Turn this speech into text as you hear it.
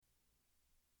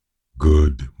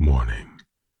Good morning.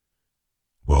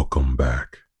 Welcome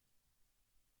back.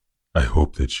 I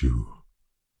hope that you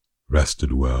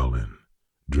rested well and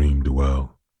dreamed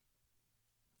well.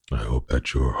 I hope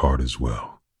that your heart is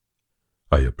well.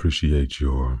 I appreciate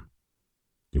your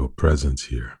presence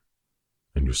here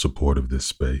and your support of this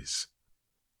space.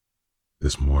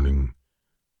 This morning,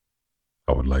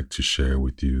 I would like to share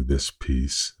with you this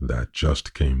piece that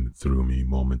just came through me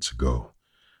moments ago.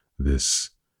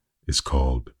 This is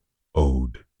called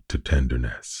Ode to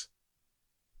Tenderness.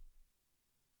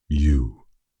 You,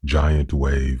 giant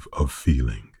wave of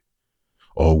feeling,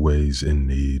 always in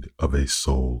need of a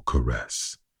soul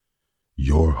caress.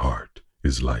 Your heart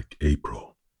is like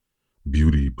April,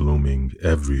 beauty blooming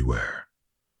everywhere,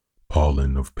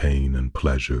 pollen of pain and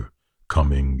pleasure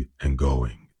coming and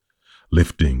going,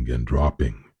 lifting and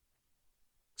dropping.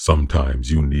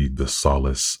 Sometimes you need the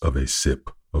solace of a sip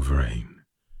of rain,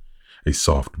 a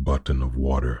soft button of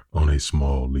water on a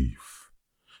small leaf.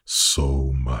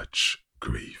 So much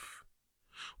grief.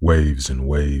 Waves and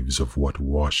waves of what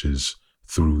washes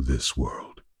through this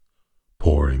world,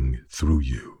 pouring through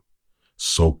you,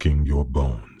 soaking your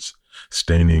bones,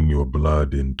 staining your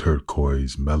blood in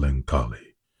turquoise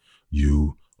melancholy.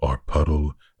 You are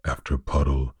puddle after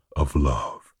puddle of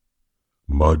love.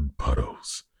 Mud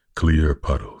puddles, clear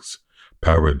puddles,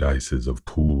 paradises of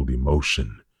pooled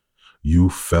emotion.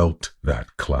 You felt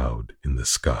that cloud in the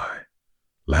sky.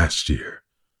 Last year,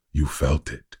 you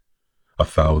felt it.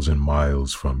 1,000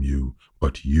 miles from you,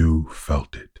 but you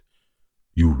felt it.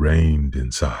 You reigned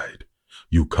inside.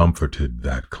 You comforted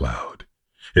that cloud.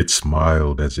 It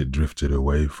smiled as it drifted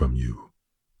away from you,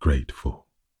 grateful.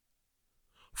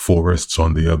 Forests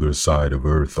on the other side of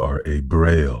earth are a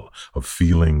braille of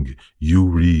feeling you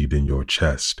read in your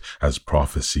chest as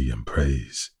prophecy and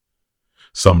praise.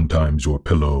 Sometimes your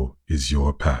pillow is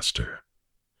your pastor.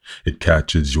 It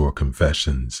catches your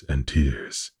confessions and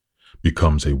tears,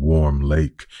 becomes a warm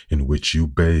lake in which you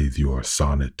bathe your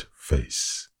sonnet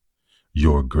face.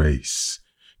 Your grace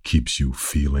keeps you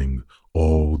feeling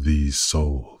all these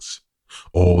souls,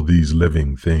 all these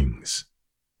living things.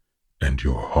 And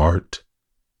your heart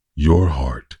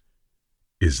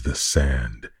is the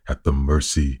sand at the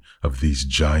mercy of these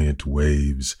giant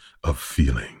waves of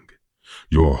feeling.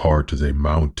 Your heart is a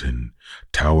mountain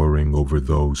towering over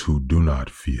those who do not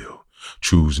feel,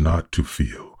 choose not to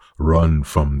feel, run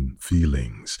from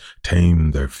feelings,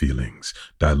 tame their feelings,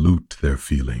 dilute their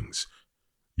feelings.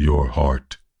 Your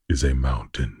heart is a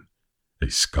mountain, a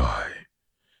sky,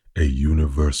 a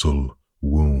universal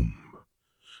womb.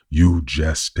 You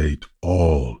gestate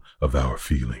all of our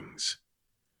feelings.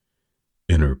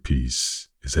 Inner peace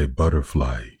is a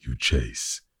butterfly you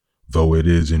chase, though it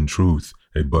is in truth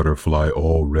a butterfly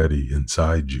already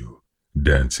inside you,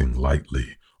 dancing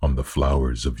lightly on the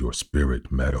flowers of your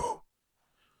spirit meadow.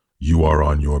 You are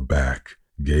on your back,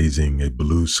 gazing a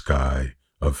blue sky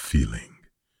of feeling.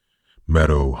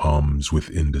 Meadow hums with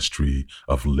industry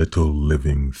of little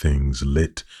living things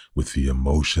lit with the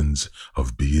emotions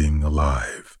of being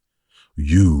alive.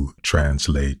 You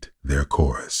translate their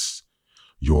chorus.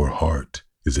 Your heart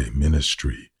is a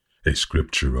ministry, a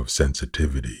scripture of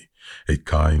sensitivity, a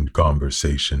kind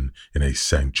conversation in a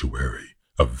sanctuary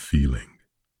of feeling.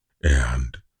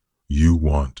 And you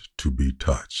want to be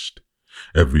touched.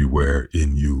 Everywhere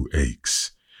in you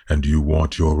aches, and you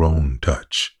want your own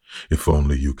touch, if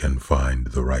only you can find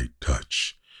the right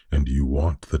touch. And you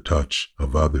want the touch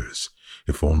of others,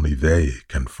 if only they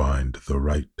can find the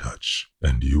right touch.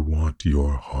 And you want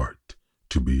your heart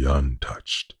to be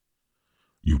untouched.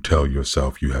 You tell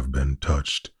yourself you have been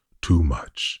touched too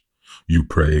much. You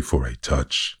pray for a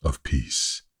touch of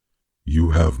peace.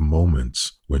 You have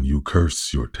moments when you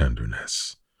curse your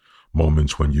tenderness,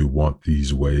 moments when you want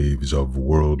these waves of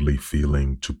worldly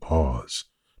feeling to pause,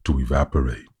 to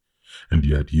evaporate, and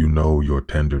yet you know your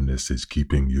tenderness is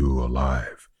keeping you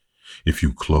alive. If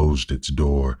you closed its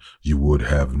door, you would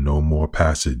have no more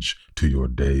passage to your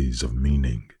days of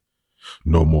meaning,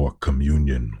 no more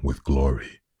communion with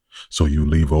glory. So you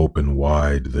leave open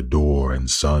wide the door, and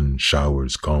sun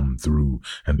showers come through,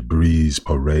 and breeze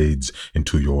parades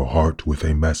into your heart with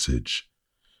a message.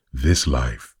 This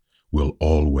life will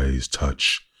always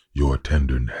touch your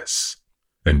tenderness,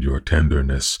 and your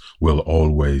tenderness will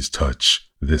always touch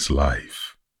this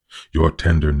life. Your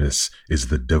tenderness is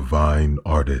the divine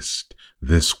artist.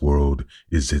 This world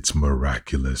is its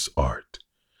miraculous art.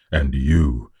 And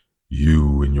you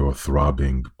in your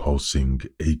throbbing, pulsing,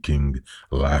 aching,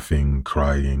 laughing,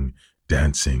 crying,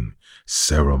 dancing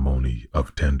ceremony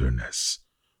of tenderness,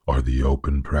 are the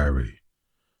open prairie,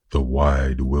 the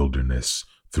wide wilderness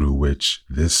through which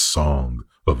this song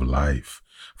of life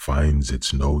finds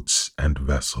its notes and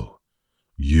vessel.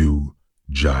 You,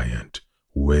 giant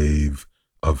wave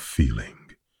of feeling,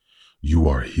 you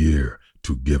are here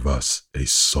to give us a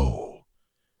soul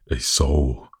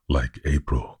like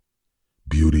April,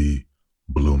 beauty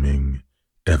blooming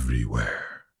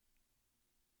everywhere.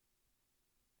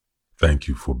 Thank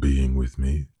you for being with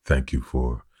me. Thank you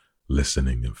for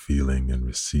listening and feeling and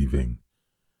receiving.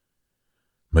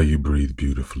 May you breathe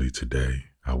beautifully today.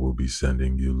 I will be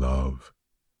sending you love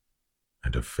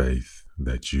and a faith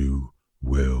that you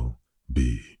will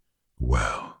be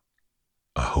well.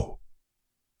 I hope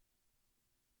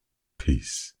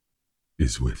peace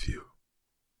is with you.